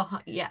 Oh,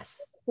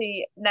 yes.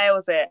 She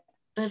nails it.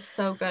 That's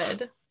so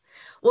good.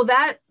 Well,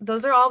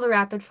 those are all the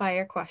rapid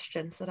fire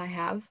questions that I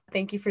have.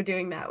 Thank you for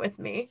doing that with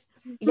me.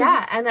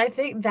 Yeah, and I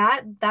think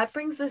that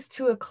brings this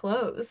to a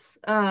close.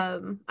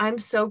 I'm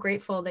so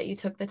grateful that you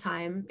took the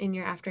time in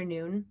your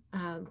afternoon,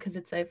 because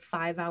it's a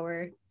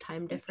 5-hour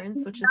time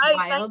difference, which is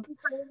wild. Thank you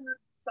so much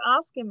for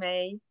asking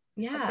me.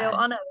 I feel Yeah,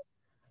 honored.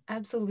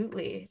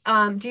 absolutely.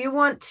 Do you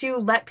want to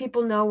let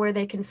people know where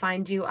they can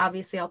find you?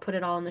 Obviously, I'll put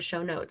it all in the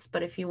show notes,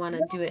 but if you want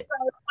to do it.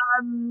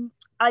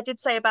 I did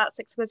say about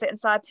Exquisite and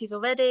Celebrities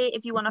already.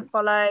 If you want to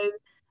follow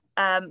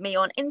me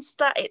on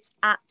Insta, it's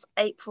at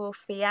April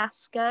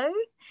Fiasco.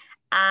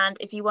 And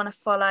if you want to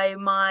follow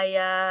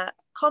my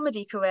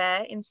comedy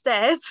career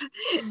instead,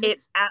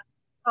 it's at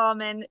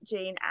Carmen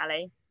Jean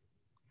Alley.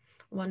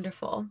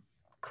 Wonderful.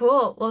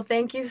 Cool. Well,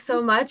 thank you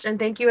so much. And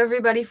thank you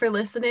everybody for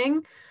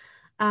listening.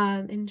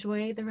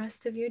 Enjoy the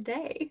rest of your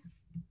day.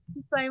 Thank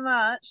you so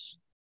much.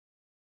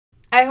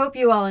 I hope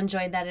you all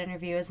enjoyed that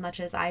interview as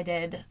much as I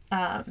did.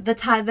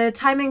 The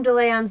timing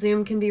delay on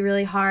Zoom can be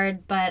really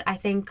hard, but I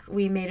think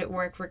we made it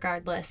work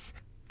regardless.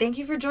 Thank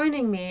you for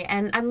joining me,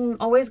 and I'm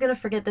always going to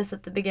forget this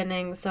at the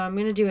beginning, so I'm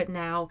going to do it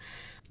now.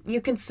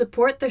 You can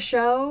support the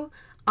show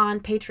on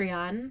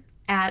Patreon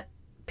at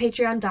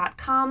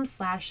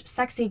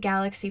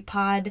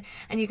patreon.com/sexygalaxypod,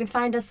 and you can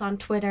find us on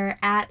Twitter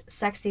at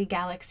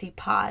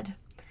sexygalaxypod.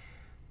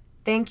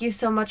 Thank you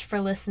so much for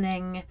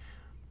listening.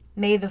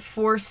 May the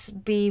force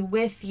be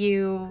with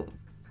you.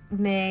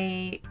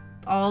 May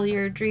all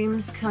your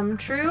dreams come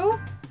true.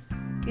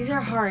 These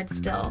are hard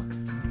still.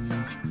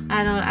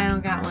 I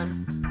don't got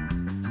one.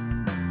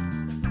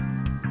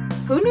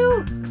 Who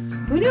knew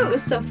it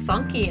was so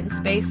funky in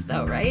space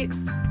though, right?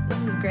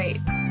 This is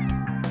great.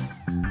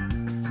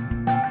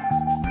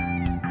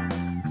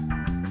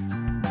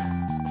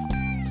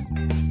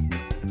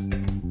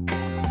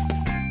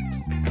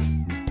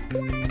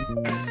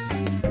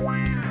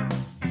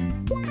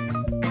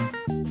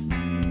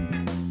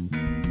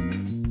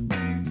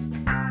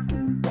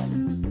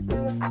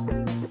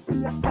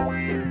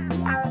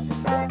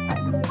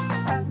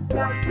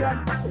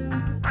 Yeah.